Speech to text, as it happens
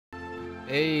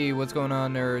Hey, what's going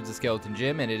on, nerds? It's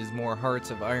SkeletonJim, and it is more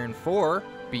Hearts of Iron 4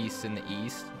 Beasts in the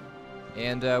East.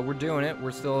 And we're doing it.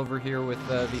 We're still over here with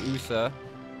the USA.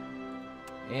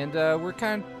 And we're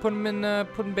kind of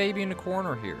putting baby in the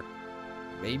corner here.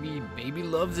 Baby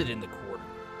loves it in the corner.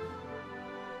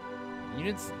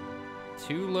 Units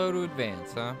too low to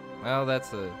advance, huh? Well,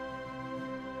 it's a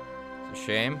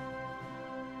shame.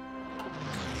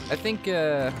 I think,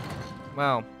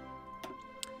 well,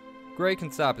 Gray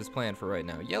can stop his plan for right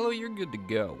now. Yellow, you're good to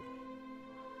go.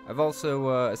 I've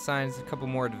also assigned a couple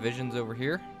more divisions over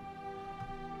here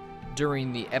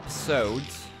during the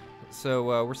episodes.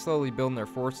 So we're slowly building our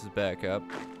forces back up,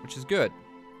 which is good.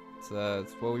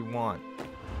 It's what we want.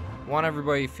 We want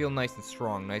everybody to feel nice and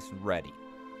strong, nice and ready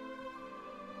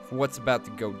for what's about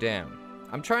to go down.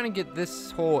 I'm trying to get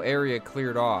this whole area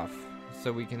cleared off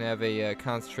so we can have a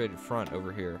concentrated front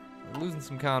over here. We're losing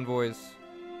some convoys.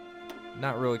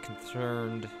 Not really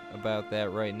concerned about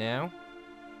that right now.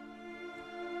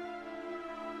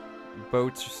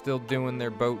 Boats are still doing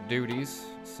their boat duties,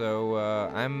 so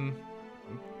I'm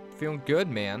feeling good,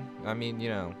 man. I mean, you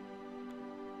know,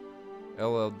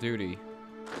 LL duty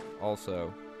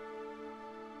also.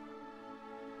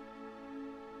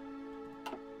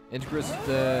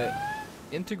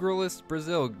 Integralist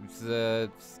Brazil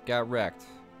got wrecked.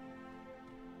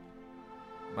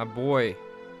 My boy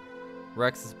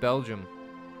Rex is Belgium.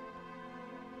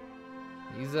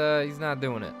 He's not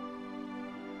doing it.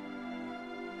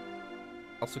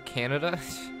 Also Canada.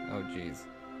 Oh jeez.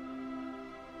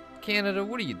 Canada,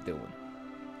 what are you doing?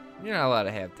 You're not allowed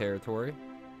to have territory.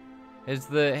 Have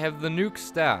the nukes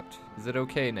stopped? Is it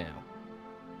okay now?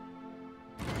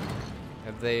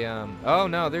 Have they oh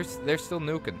no, they're still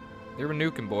nuking. They were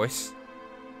nuking, boys.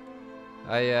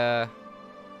 I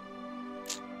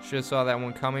should have saw that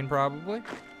one coming probably.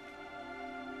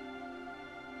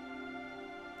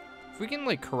 If we can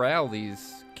like corral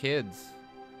these kids,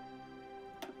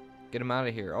 get them out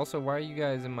of here. Also, why are you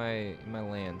guys in my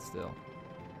land still?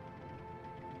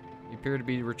 You appear to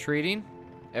be retreating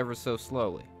ever so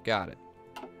slowly. Got it.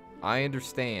 I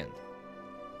understand.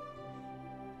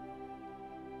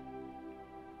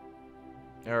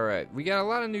 Alright, we got a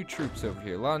lot of new troops over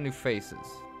here, a lot of new faces.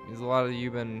 Means a lot of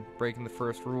you been breaking the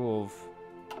first rule of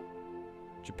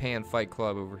Japan Fight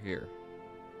Club over here.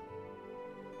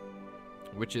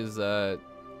 Which is,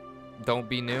 don't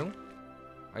be new,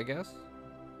 I guess.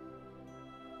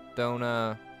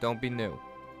 Don't be new.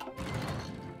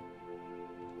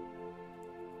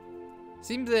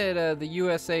 Seems that, the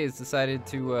USA has decided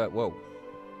to,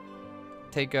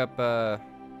 take up,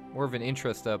 more of an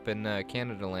interest up in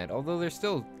Canada land, although they're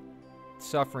still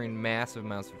suffering massive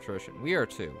amounts of attrition. We are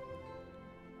too,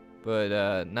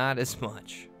 but not as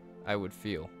much, I would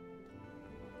feel.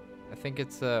 I think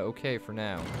it's okay for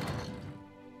now.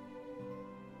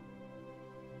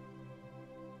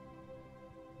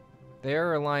 They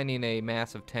are aligning a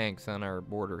massive tanks on our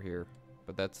border here,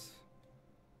 but that's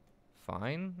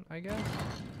fine, I guess.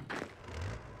 Are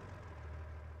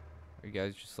you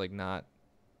guys just like not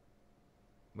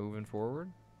moving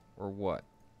forward, or what?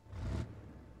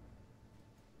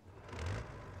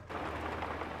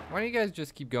 Why don't you guys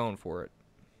just keep going for it?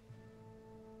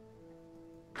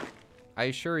 I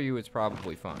assure you it's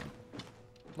probably fine.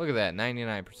 Look at that,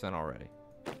 99% already.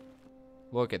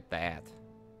 Look at that.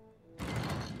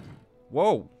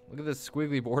 Whoa, look at this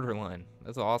squiggly borderline.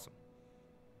 That's awesome.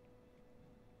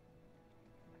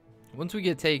 Once we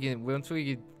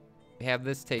have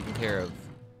this taken care of,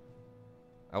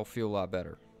 I'll feel a lot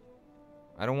better.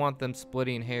 I don't want them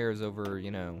splitting hairs over,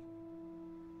 you know.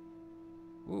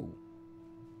 Ooh.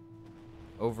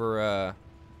 Over, are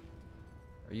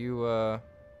you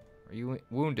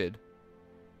wounded?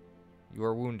 You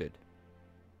are wounded.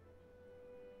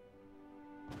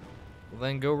 Well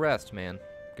then go rest, man.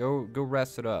 Go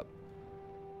rest it up.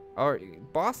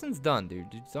 Alright, Boston's done, dude.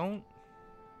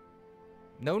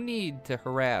 No need to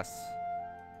harass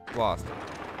Boston.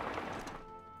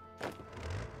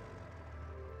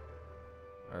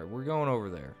 Alright, we're going over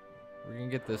there. We're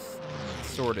gonna get this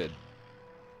sorted.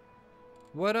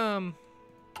 What's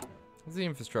the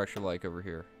infrastructure like over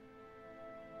here?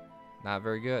 Not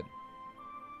very good.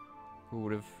 Who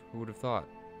would have thought?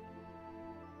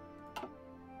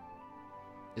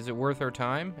 Is it worth our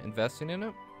time investing in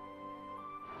it?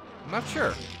 I'm not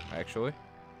sure, actually.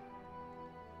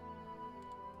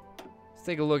 Let's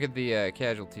take a look at the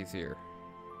casualties here.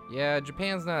 Yeah,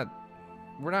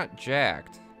 we're not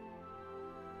jacked.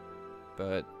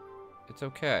 But it's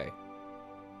okay.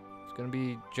 It's gonna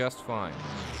be just fine.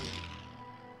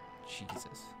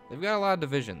 Jesus. They've got a lot of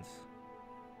divisions.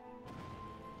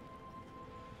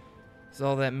 That's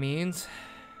all that means.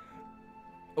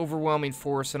 overwhelming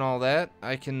force and all that.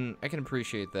 I can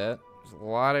appreciate that. There's a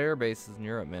lot of air bases in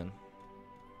Europe, man.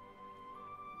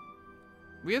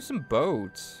 We have some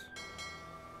boats.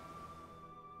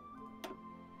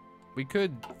 We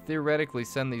could theoretically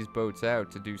send these boats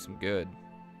out to do some good.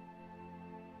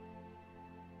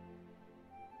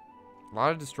 A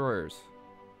lot of destroyers.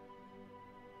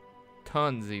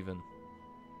 Tons, even.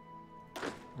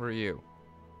 Where are you?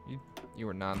 You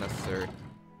were not necessary.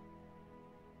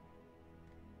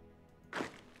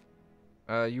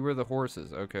 You were the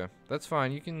horses. Okay. That's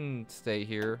fine. You can stay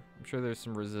here. I'm sure there's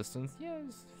some resistance. Yeah,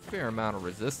 there's a fair amount of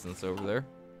resistance over there.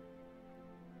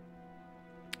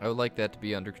 I would like that to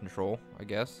be under control, I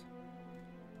guess.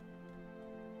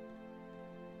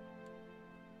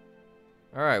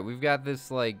 Alright, we've got this,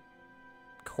 like,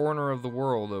 corner of the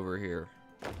world over here.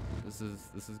 This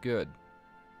is good.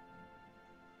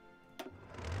 I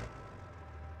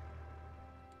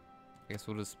guess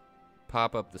we'll just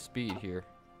pop up the speed here.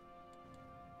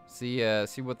 See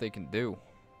what they can do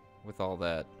with all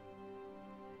that.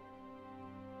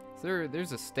 So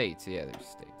there's estates. Yeah, there's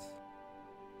states.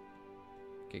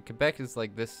 Okay, Quebec is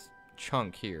like this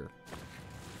chunk here.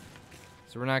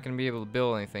 So we're not going to be able to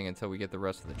build anything until we get the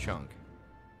rest of the chunk.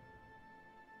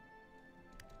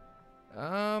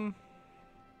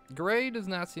 Gray does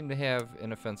not seem to have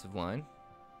an offensive line.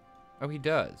 Oh, he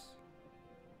does.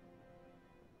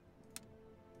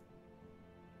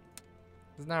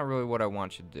 That's not really what I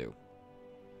want you to do.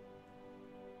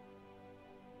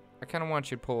 I kind of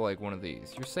want you to pull like one of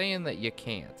these. You're saying that you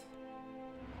can't.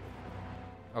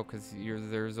 Oh, because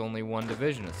there's only one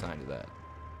division assigned to that.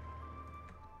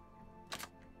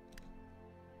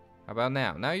 How about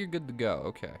now? Now you're good to go.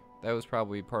 Okay. That was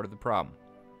probably part of the problem.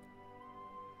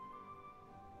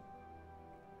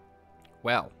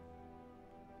 Well.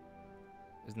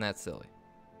 Isn't that silly?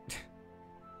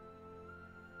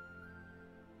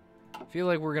 I feel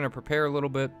like we're going to prepare a little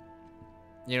bit.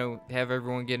 You know, have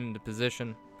everyone get into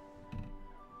position.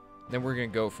 Then we're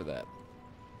going to go for that.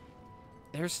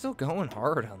 They're still going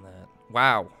hard on that.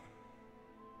 Wow.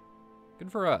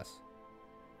 Good for us.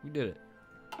 We did it.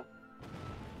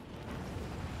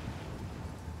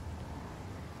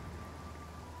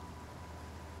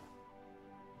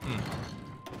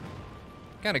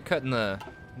 Kind of cutting the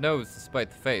nose to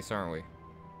spite the face, aren't we?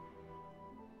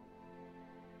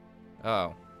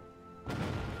 Oh.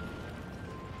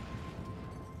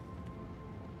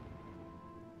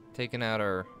 Taking out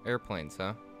our airplanes,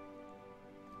 huh?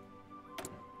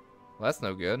 Well, that's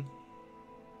no good.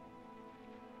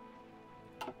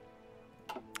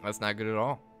 That's not good at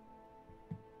all.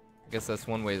 I guess that's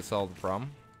one way to solve the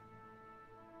problem.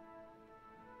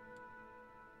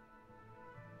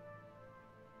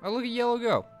 Oh, look at Yellow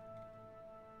go.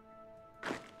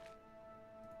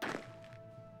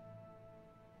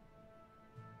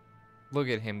 Look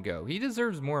at him go. He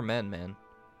deserves more men, man.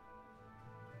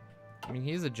 I mean,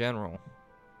 he's a general.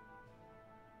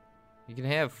 He can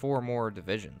have 4 more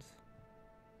divisions.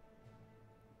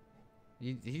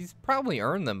 He's probably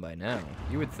earned them by now,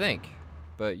 you would think.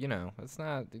 But, you know, that's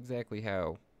not exactly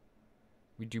how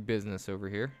we do business over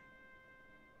here.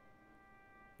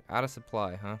 Out of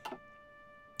supply, huh?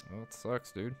 Well, it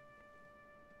sucks, dude.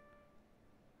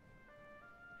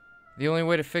 The only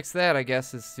way to fix that, I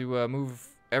guess, is to move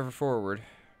ever forward.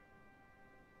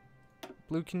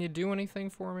 Blue, can you do anything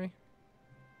for me?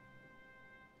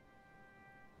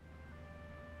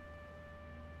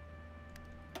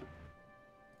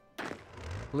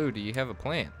 Blue, do you have a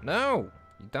plan? No,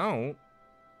 you don't.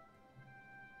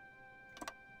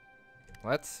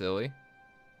 Well, that's silly.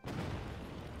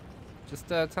 Just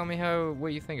tell me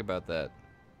what you think about that.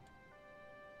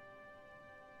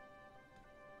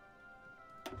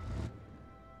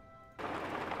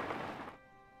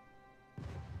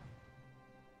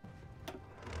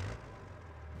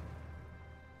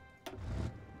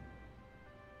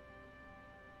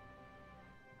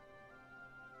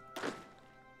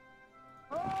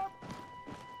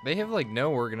 They have, like,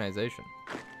 no organization.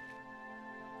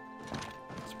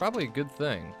 It's probably a good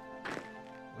thing.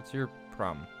 What's your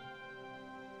problem?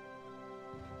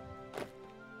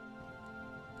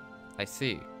 I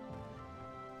see.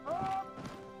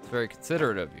 It's very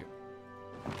considerate of you.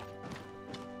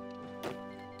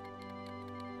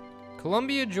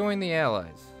 Colombia joined the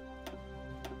Allies.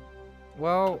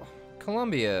 Well,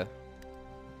 Colombia,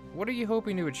 what are you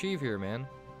hoping to achieve here, man?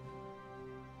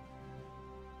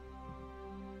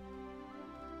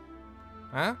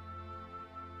 Huh?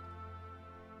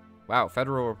 Wow,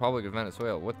 Federal Republic of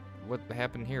Venezuela. What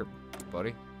happened here,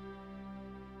 buddy?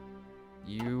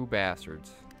 You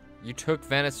bastards. You took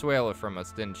Venezuela from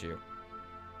us, didn't you?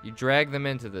 You dragged them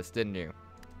into this, didn't you?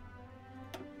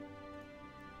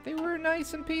 They were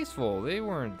nice and peaceful. They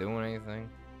weren't doing anything.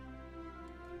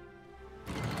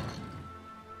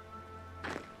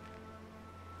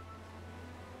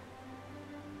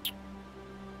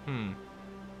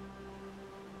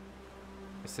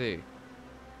 I see.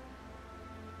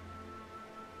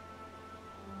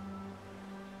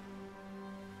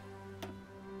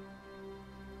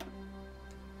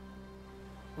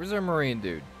 Where's our Marine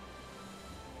dude?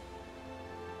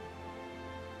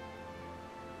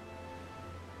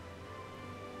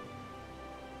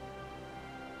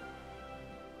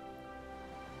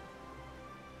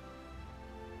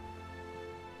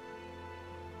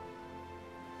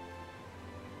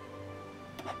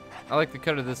 I like the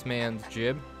cut of this man's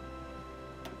jib.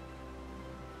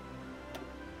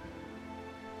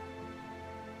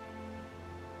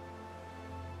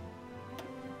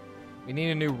 We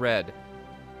need a new red.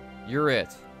 You're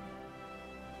it.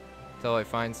 Until I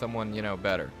find someone, you know,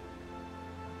 better.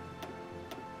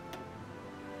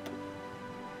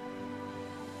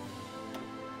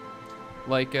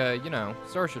 Like, you know,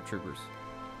 Starship Troopers.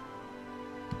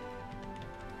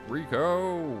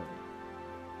 Rico!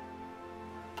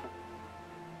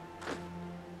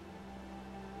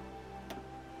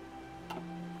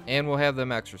 And we'll have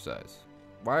them exercise.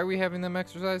 Why are we having them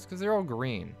exercise? Because they're all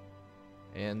green.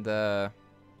 And, that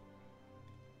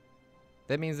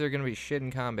means they're gonna be shit in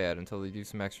combat until they do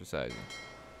some exercising.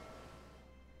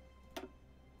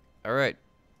 Alright.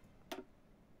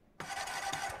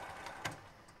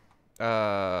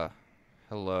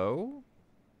 Hello?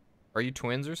 Are you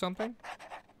twins or something?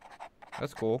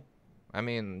 That's cool. I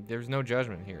mean, there's no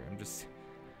judgment here. I'm just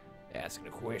asking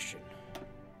a question.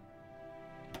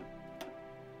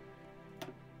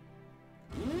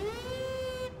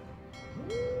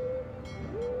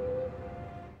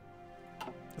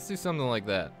 Let's do something like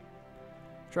that.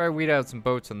 Try to weed out some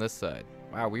boats on this side.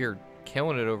 Wow, we are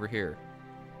killing it over here.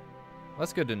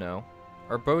 That's good to know.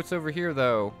 Our boats over here,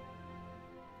 though,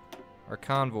 our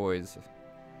convoys,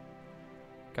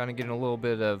 kind of getting a little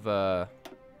bit of,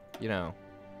 you know,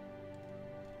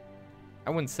 I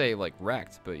wouldn't say, like,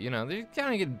 wrecked, but, you know, they're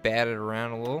kind of getting batted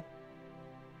around a little.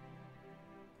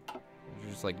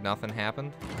 Just like nothing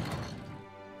happened.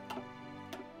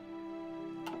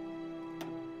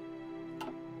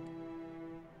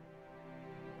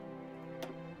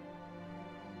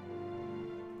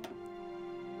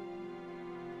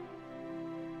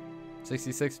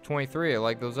 $66-23, I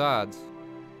like those odds.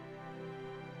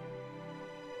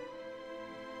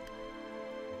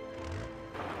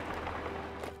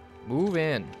 Move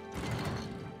in.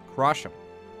 Crush them.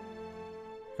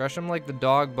 Crush them like the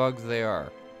dog bugs they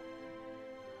are.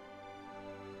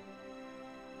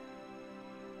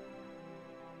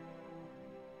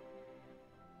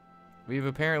 We've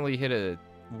apparently hit a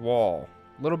wall.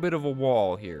 A little bit of a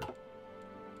wall here.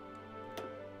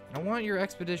 I want your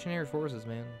expeditionary forces,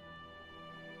 man.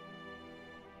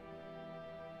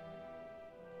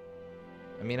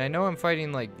 I mean, I know I'm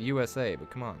fighting, like, the USA,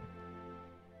 but come on.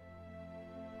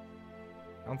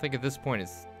 I don't think at this point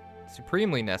it's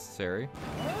supremely necessary.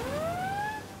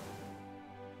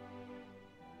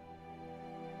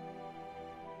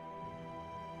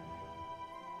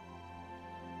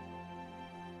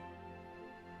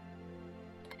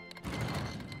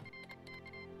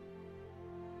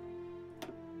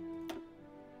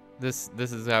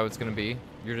 This is how it's gonna be.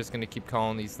 You're just gonna keep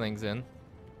calling these things in.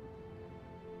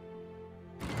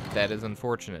 That is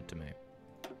unfortunate to me.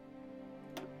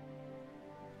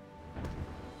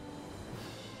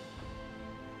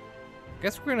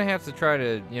 Guess we're gonna have to try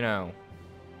to, you know,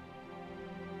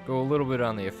 go a little bit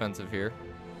on the offensive here.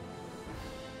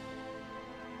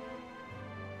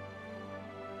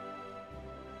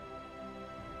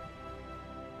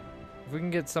 If we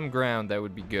can get some ground, that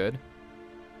would be good.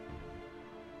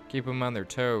 Keep them on their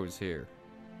toes here.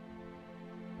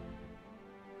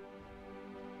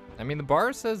 I mean, the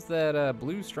bar says that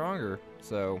blue's stronger,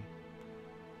 so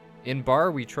in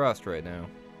bar we trust right now.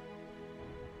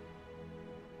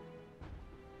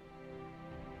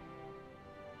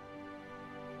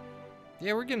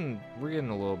 Yeah, we're getting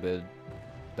a little bit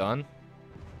done.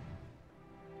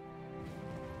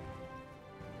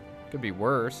 Could be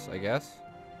worse, I guess.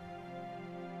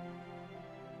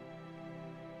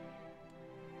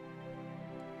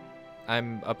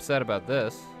 I'm upset about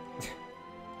this.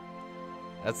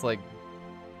 That's like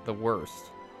the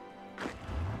worst.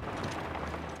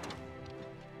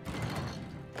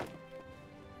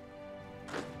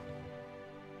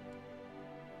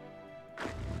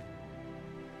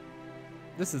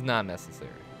 This is not necessary.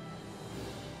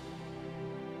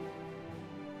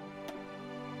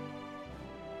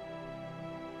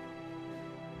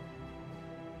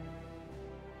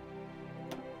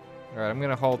 Alright, I'm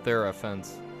gonna halt their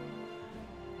offense.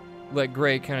 Let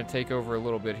Gray kind of take over a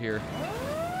little bit here.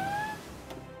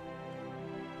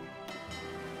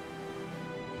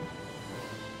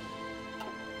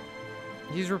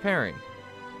 He's repairing.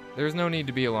 There's no need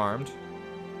to be alarmed.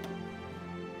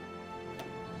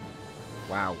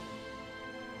 Wow.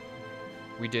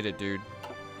 We did it, dude.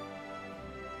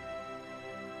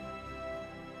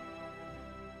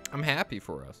 I'm happy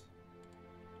for us.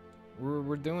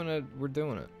 We're doing it. We're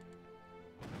doing it.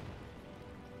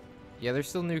 Yeah, they're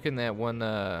still nuking that one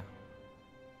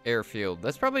airfield.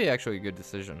 That's probably actually a good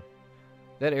decision.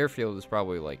 That airfield is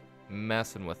probably like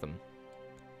messing with them.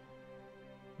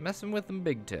 Messing with them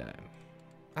big time.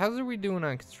 How's are we doing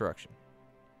on construction?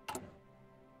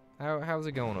 How's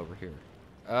it going over here?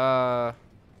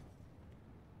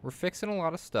 We're fixing a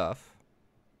lot of stuff.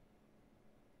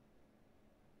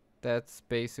 That's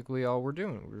basically all we're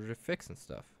doing. We're just fixing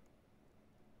stuff.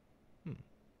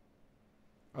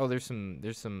 Oh, there's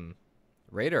some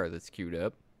radar that's queued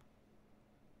up.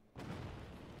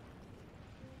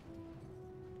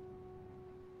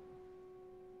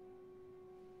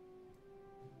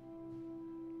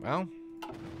 Well,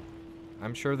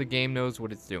 I'm sure the game knows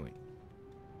what it's doing.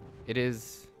 It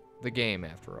is the game,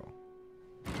 after all.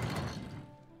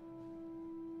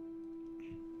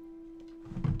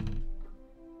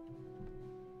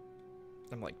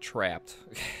 I'm like trapped.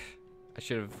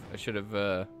 should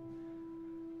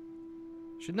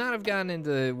not have gotten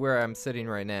into where I'm sitting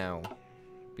right now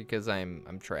because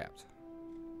I'm trapped.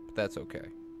 But that's okay.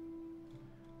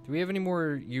 Do we have any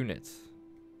more units?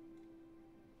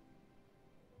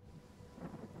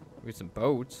 We have some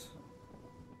boats.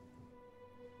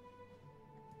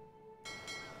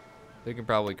 They can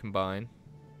probably combine.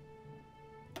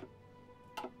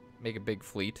 Make a big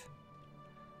fleet.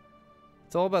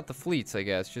 It's all about the fleets, I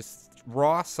guess. Just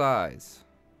raw size.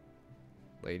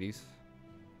 Ladies.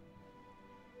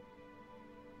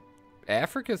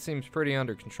 Africa seems pretty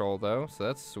under control, though, so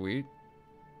that's sweet.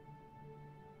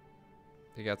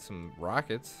 They got some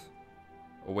rockets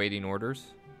awaiting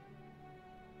orders.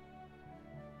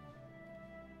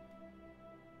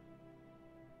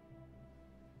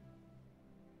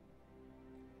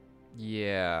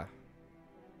 Yeah.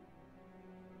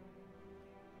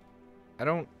 I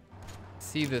don't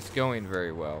see this going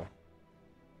very well.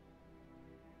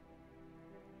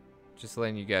 Just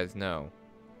letting you guys know.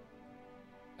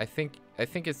 I think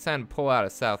it's time to pull out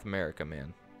of South America,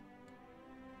 man.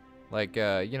 Like,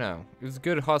 you know, it was a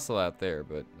good hustle out there,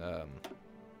 but,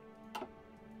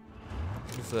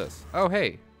 what's this? Oh,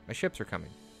 hey, my ships are coming.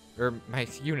 Or my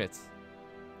units.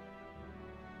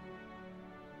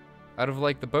 I'd have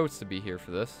liked the boats to be here for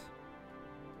this.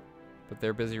 But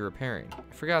they're busy repairing.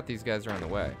 I forgot these guys are on the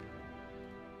way.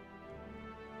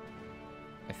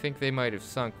 I think they might have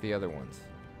sunk the other ones.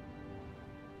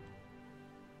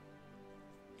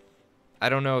 I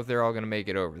don't know if they're all going to make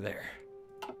it over there.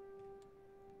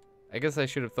 I guess I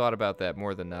should have thought about that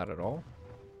more than not at all.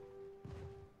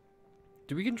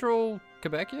 Do we control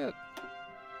Quebec yet?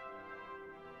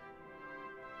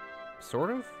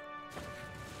 Sort of?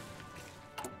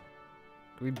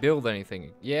 Do we build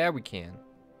anything? Yeah, we can.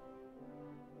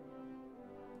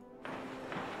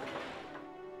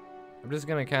 I'm just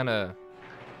going to kind of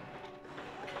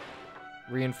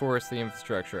reinforce the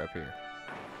infrastructure up here.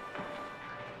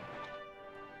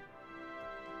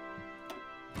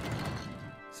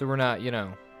 So we're not, you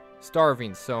know,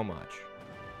 starving so much.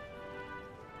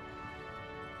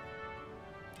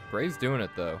 Bray's doing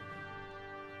it, though.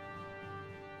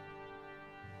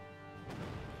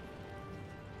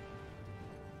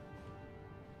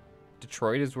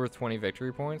 Detroit is worth 20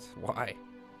 victory points? Why?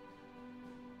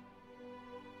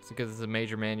 Is it because it's a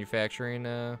major manufacturing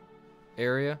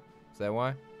area? Is that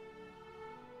why?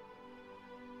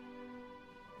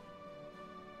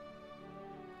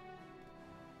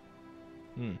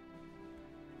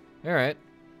 Alright.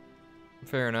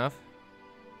 Fair enough.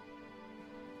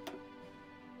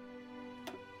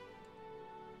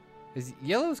 Is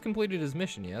Yellow's completed his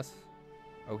mission, yes?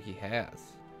 Oh, he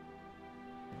has.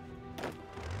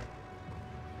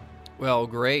 Well,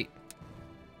 great.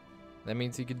 That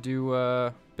means he could do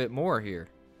a bit more here.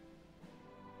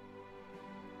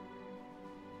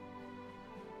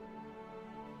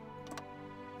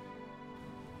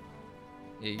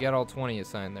 Yeah, you got all 20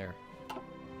 assigned there.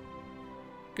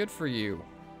 Good for you.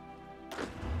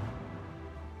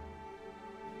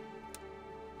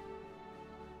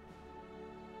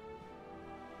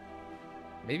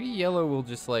 Maybe Yellow will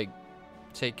just, like,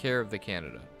 take care of the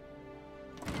Canada.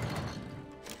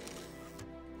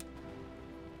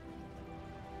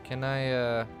 Can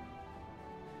I,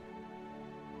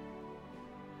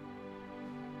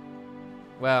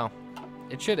 Well,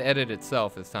 it should edit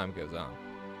itself as time goes on.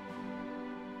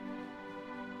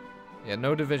 Yeah,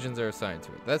 no divisions are assigned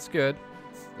to it. That's good.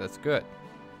 That's good.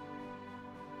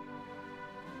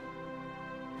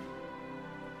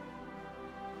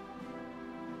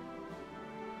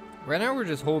 Right now we're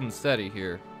just holding steady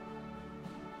here.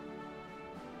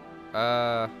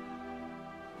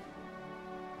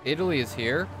 Italy is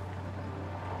here.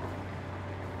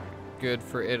 Good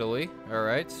for Italy. All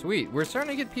right, sweet. We're starting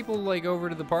to get people like over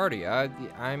to the party.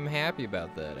 I'm happy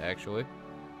about that, actually.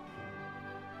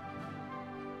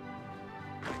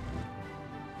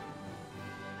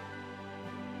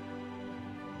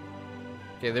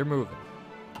 Okay, they're moving.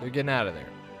 They're getting out of there.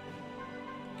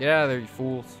 Get out of there, you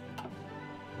fools.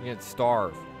 You're gonna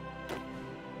starve.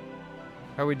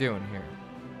 How are we doing here?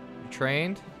 You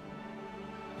trained?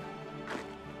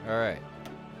 Alright.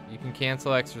 You can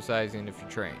cancel exercising if you're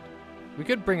trained. We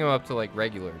could bring them up to, like,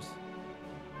 regulars.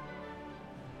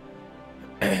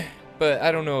 But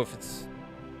I don't know if it's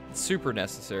super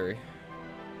necessary.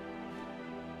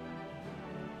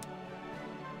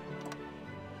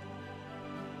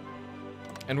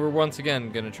 And we're once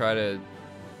again gonna try to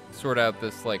sort out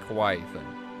this, like, Hawaii thing.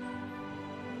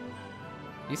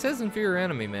 He says inferior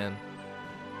enemy, man.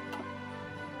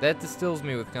 That distills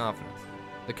me with confidence.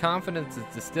 The confidence is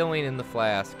distilling in the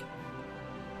flask.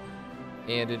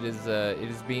 And it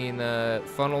is being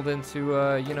funneled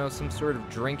into, you know, some sort of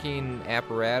drinking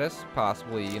apparatus.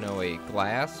 Possibly, you know, a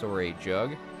glass or a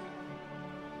jug.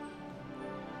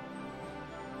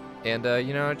 And,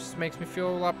 you know, it just makes me feel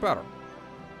a lot better.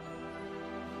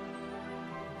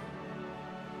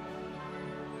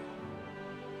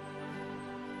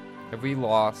 Have we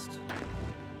lost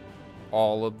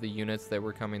all of the units that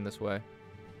were coming this way?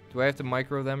 Do I have to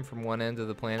micro them from one end of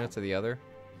the planet to the other?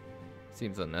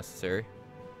 Seems unnecessary.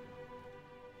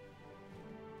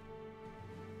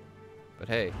 But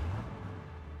hey,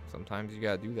 sometimes you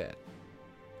gotta do that.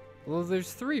 Well,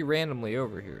 there's 3 randomly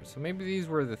over here, so maybe these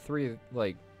were the 3,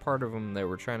 like, part of them that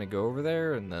were trying to go over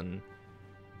there, and then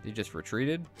they just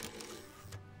retreated.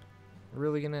 We're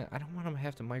really gonna... I don't want them to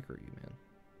have to micro you, man.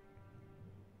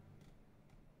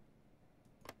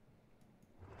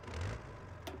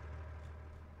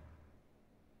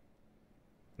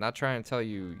 Not trying to tell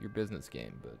you your business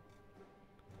game, but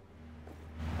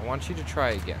I want you to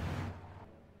try again.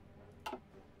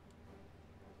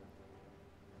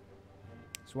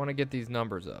 Just want to get these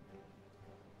numbers up.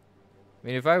 I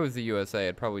mean, if I was the USA,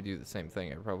 I'd probably do the same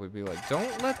thing. I'd probably be like,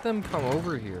 don't let them come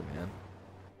over here, man.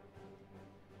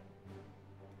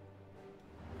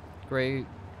 Great.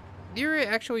 Your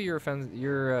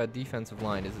defensive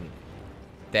line isn't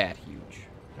that huge.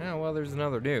 Oh, well, there's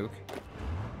another nuke.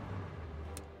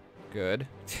 Good.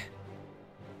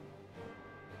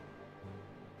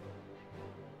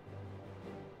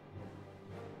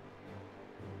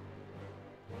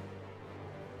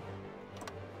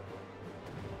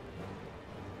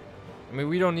 I mean,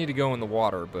 we don't need to go in the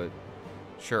water, but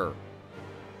sure.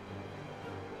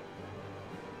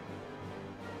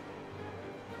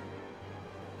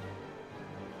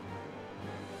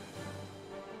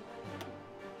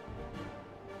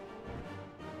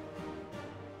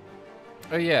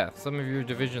 Oh yeah, some of your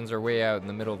divisions are way out in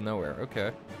the middle of nowhere.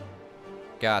 Okay.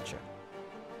 Gotcha.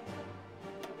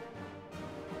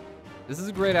 This is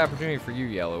a great opportunity for you,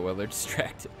 Yellow, while they're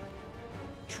distracted.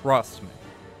 Trust me.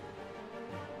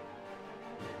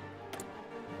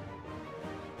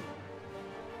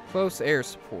 Close air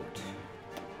support.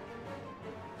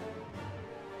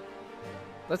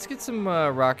 Let's get some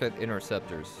rocket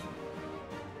interceptors.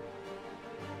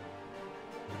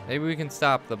 Maybe we can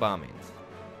stop the bombings.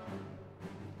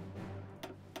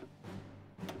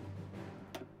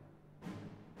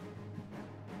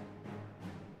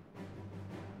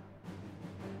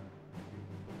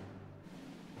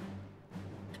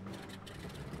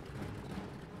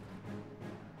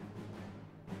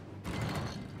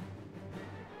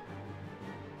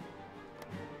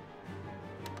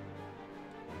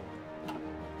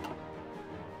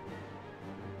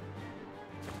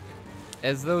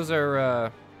 As those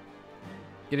are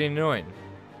getting annoying.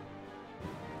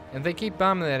 And if they keep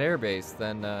bombing that airbase,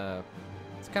 then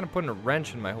it's kind of putting a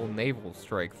wrench in my whole naval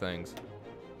strike things.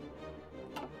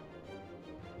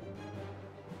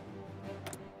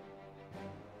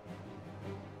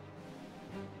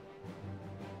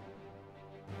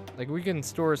 Like, we can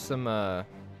store some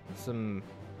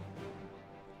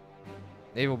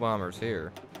naval bombers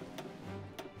here.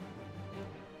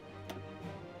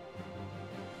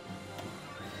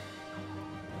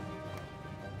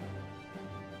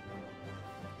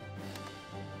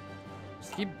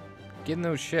 Keep getting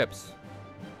those ships.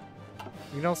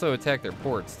 You can also attack their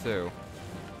ports, too.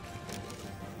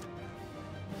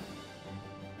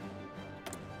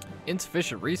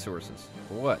 Insufficient resources.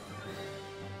 For what?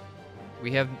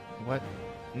 We have what?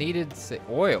 Needed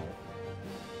oil.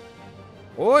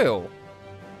 Oil?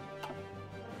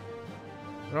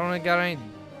 We don't got any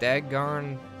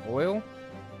daggone oil?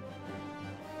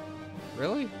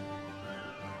 Really?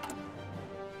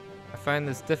 I find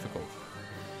this difficult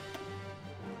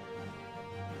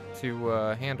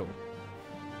to handle.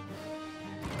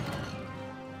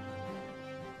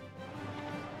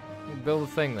 Build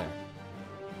a thing there.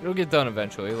 It'll get done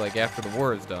eventually, like after the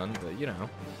war is done, but you know.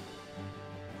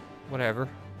 Whatever.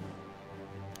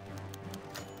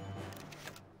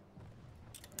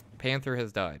 Panther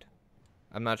has died.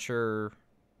 I'm not sure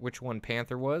which one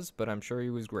Panther was, but I'm sure he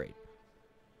was great.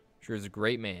 Sure he's a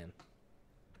great man.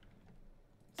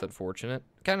 It's unfortunate.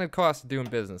 Kind of cost of doing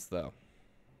business, though.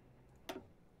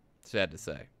 Sad to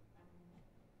say.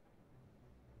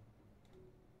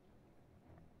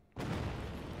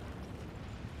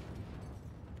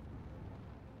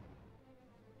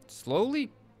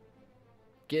 Slowly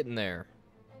getting there.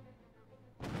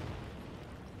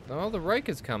 Oh, the Reich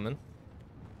is coming.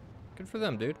 Good for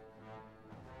them, dude.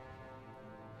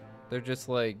 They're just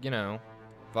like, you know,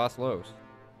 Voss Los.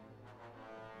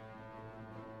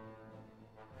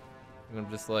 And I'm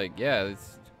just like, yeah,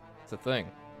 it's a thing.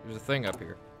 There's a thing up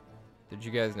here. Did you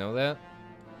guys know that?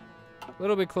 A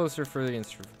little bit closer for the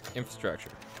infrastructure.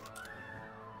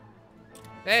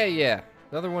 Hey, yeah.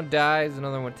 Another one dies,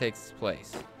 another one takes its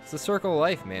place. It's the circle of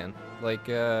life, man. Like,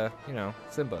 you know,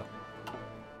 Simba.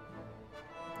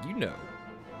 You know.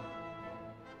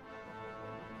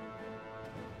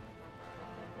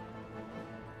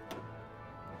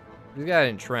 We gotta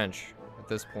entrench at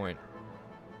this point.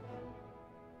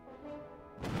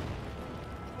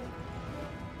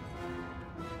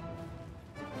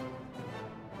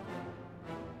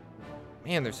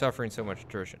 Man, they're suffering so much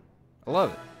attrition. I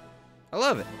love it. I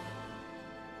love it.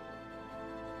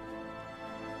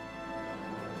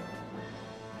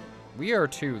 We are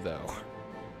too, though,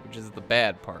 which is the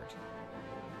bad part.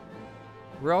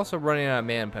 We're also running out of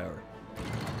manpower.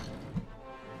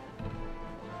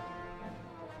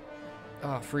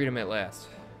 Oh, freedom at last.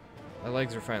 My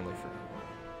legs are finally free.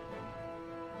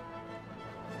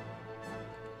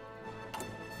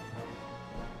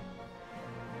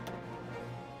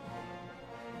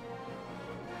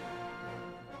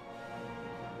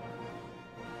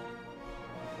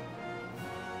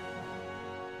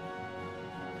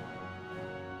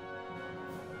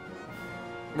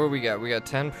 What we got? We got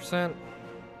 10%?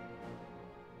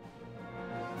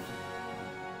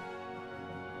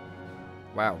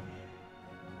 Wow.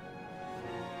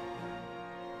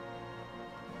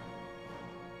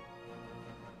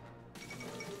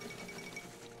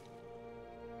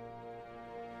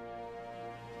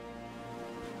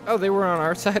 Oh, they were on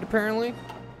our side apparently?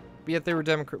 But yet they were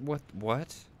Democrat.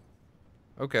 What?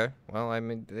 Okay. Well, I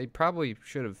mean, they probably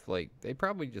should have, like, they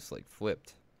probably just, like,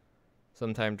 flipped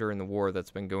sometime during the war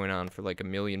that's been going on for, like, a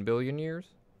million billion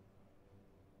years.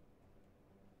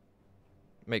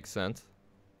 Makes sense.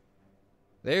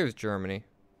 There's Germany.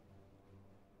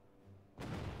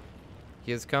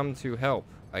 He has come to help,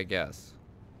 I guess.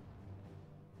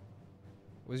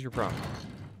 What's your problem?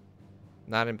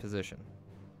 Not in position.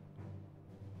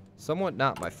 Somewhat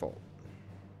not my fault.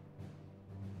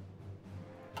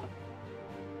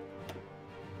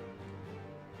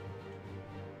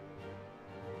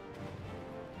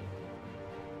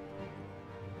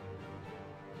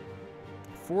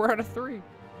 Four out of 3.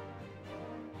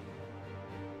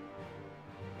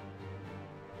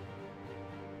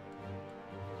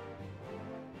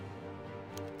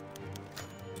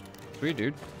 Sweet,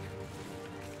 dude.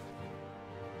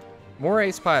 More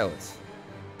ace pilots.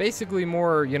 Basically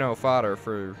more, you know, fodder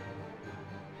for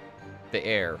the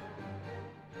air.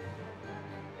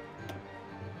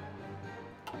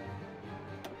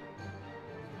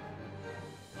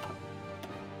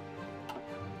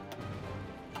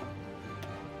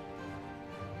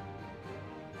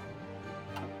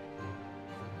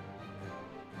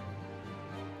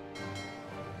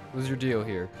 What's your deal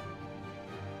here?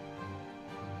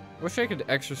 Wish I could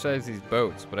exercise these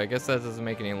boats, but I guess that doesn't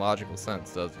make any logical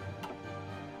sense, does it?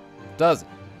 Does it?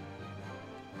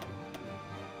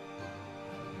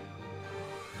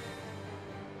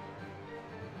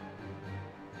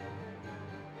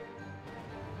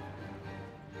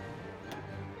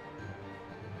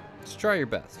 Just try your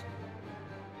best.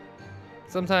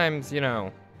 Sometimes, you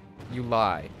know, you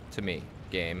lie to me,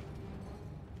 game.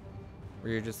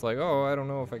 Where you're just like, oh, I don't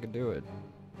know if I could do it.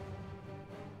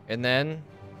 And then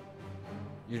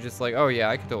you're just like, oh yeah,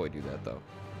 I could totally do that though.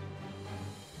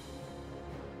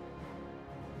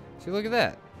 See, look at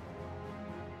that.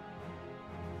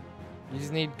 You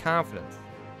just need confidence.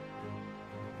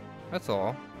 That's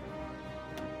all.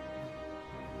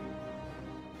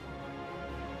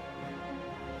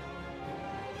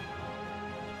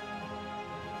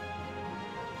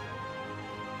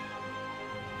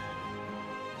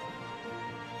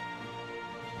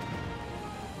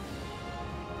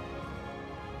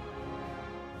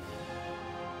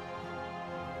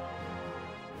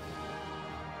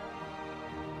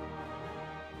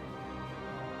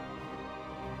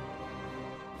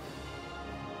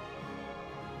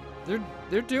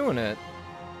 They're doing it.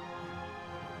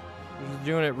 They're just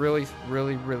doing it really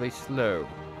slow.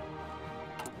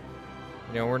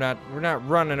 You know, we're not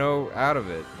running out of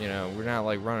it. You know, we're not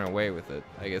like running away with it,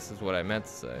 I guess is what I meant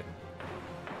to say.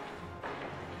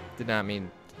 Did not mean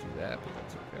to do that, but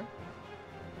that's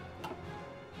okay.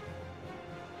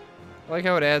 I like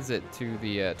how it adds it to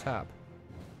the top,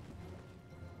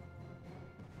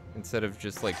 instead of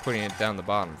just like putting it down the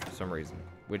bottom for some reason,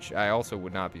 which I also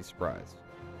would not be surprised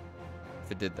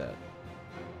if it did that.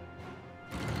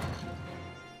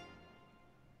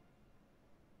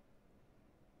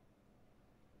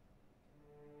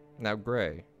 Now,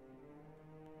 Gray,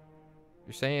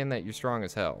 you're saying that you're strong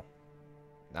as hell.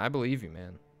 I believe you,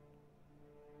 man.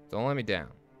 Don't let me down.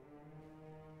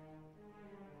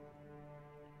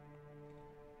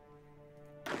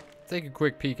 Take a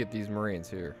quick peek at these Marines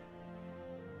here.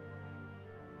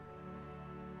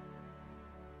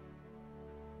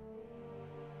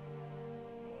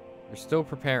 You're still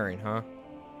preparing, huh?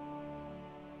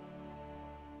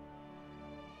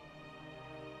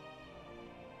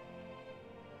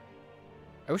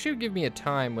 I wish you would give me a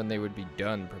time when they would be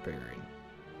done preparing.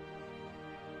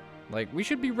 Like, we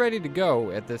should be ready to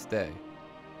go at this day.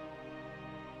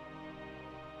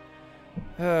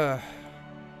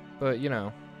 But, you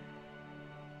know,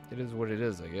 it is what it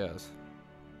is, I guess.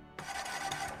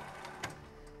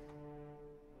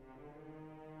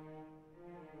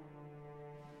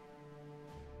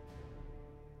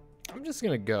 I'm just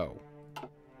gonna go.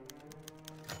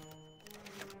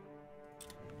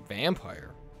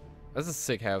 Vampire? That's a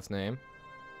sick house name.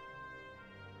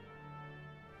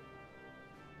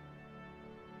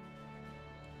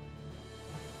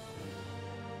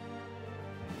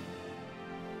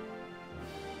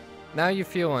 Now you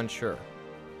feel unsure.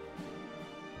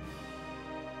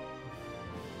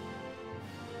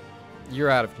 You're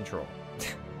out of control.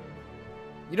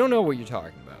 You don't know what you're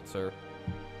talking about, sir.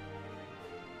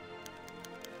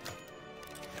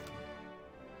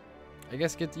 I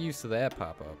guess get used to that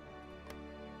pop-up.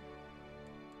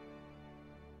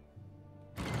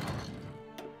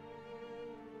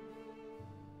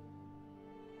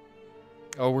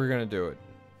 Oh, we're gonna do it.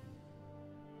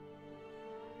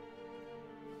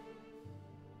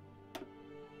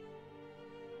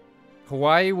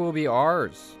 Hawaii will be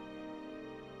ours.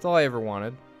 That's all I ever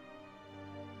wanted.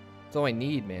 That's all I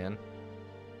need, man.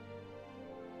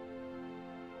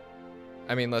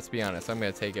 I mean, let's be honest. I'm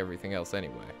gonna take everything else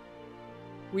anyway.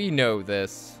 We know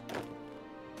this.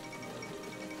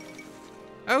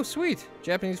 Oh, sweet!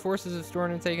 Japanese forces have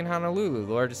stormed and taken Honolulu,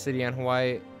 the largest city on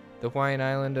Hawaii, the Hawaiian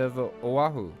island of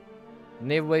Oahu. The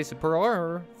naval base of Pearl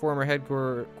Harbor, former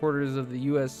headquarters of the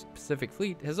U.S. Pacific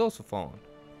Fleet, has also fallen.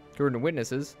 According to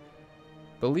witnesses,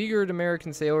 beleaguered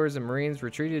American sailors and Marines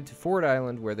retreated to Ford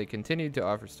Island, where they continued to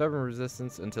offer stubborn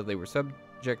resistance until they were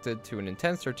subjected to an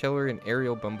intense artillery and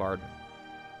aerial bombardment.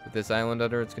 With this island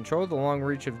under its control, the long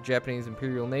reach of the Japanese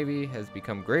Imperial Navy has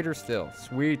become greater still.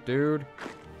 Sweet, dude.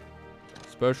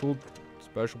 Special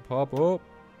pop-up.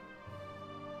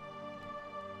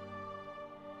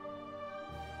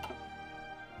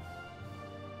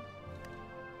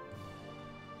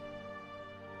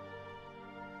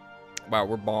 Wow,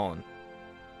 we're balling.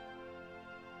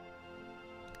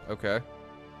 Okay.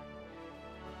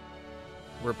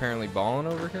 We're apparently balling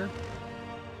over here.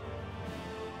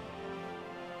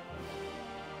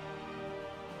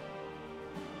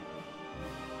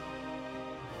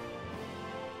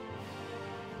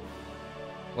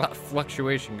 A lot of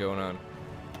fluctuation going on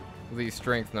with these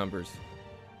strength numbers.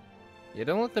 Yeah,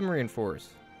 don't let them reinforce.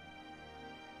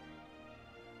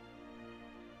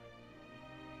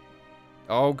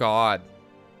 Oh god.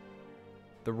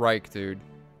 The Reich, dude.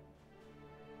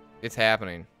 It's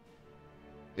happening.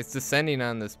 It's descending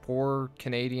on this poor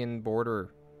Canadian border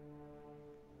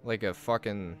like a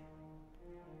fucking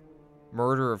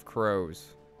murder of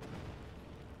crows.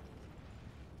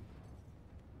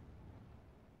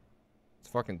 It's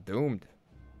fucking doomed.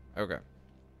 Okay.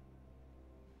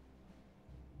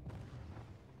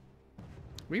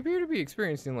 We appear to be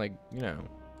experiencing, like, you know,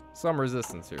 some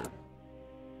resistance here.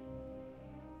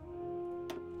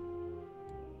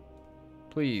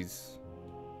 Please.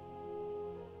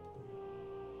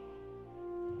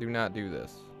 do not do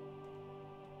this.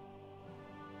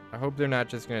 I hope they're not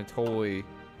just gonna totally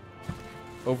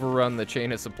overrun the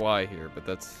chain of supply here, but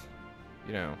that's,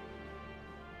 you know.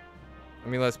 I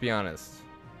mean, let's be honest.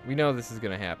 We know this is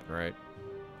gonna happen, right?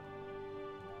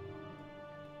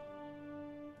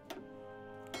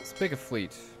 Let's pick a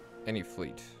fleet. Any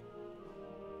fleet.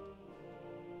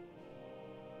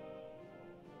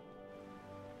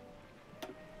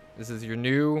 This is your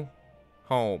new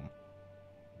home,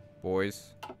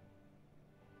 boys.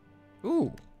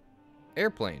 Ooh,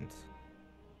 airplanes.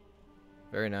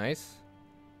 Very nice.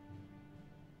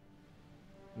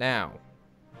 Now,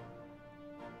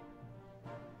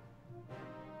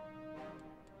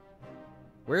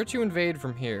 where to invade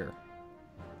from here?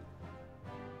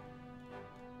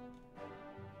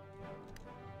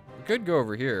 We could go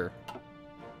over here.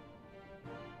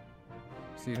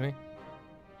 Excuse me.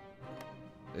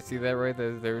 I see that right?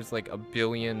 There's like a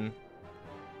billion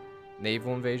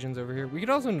naval invasions over here. We could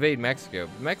also invade Mexico.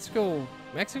 Mexico,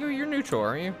 you're neutral,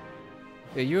 aren't you?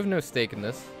 Yeah, you have no stake in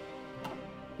this.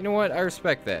 You know what? I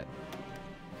respect that.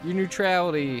 Your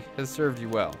neutrality has served you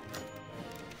well.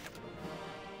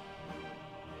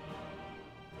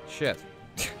 Shit.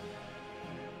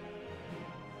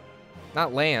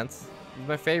 Not Lance. He's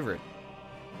my favorite.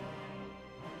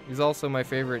 He's also my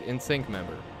favorite NSYNC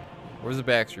member. Where's the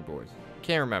Backstreet Boys?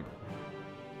 Can't remember.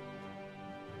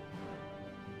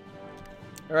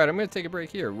 Alright, I'm going to take a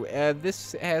break here.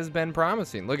 This has been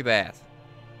promising. Look at that.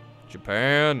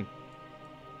 Japan.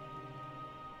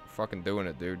 Fucking doing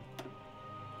it, dude.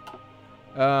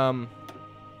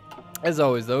 As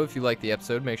always, though, if you liked the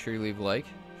episode, make sure you leave a like.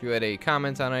 If you had a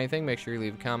comment on anything, make sure you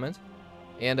leave a comment.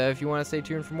 And if you want to stay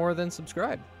tuned for more, then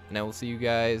subscribe. And I will see you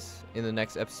guys in the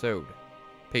next episode.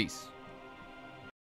 Peace.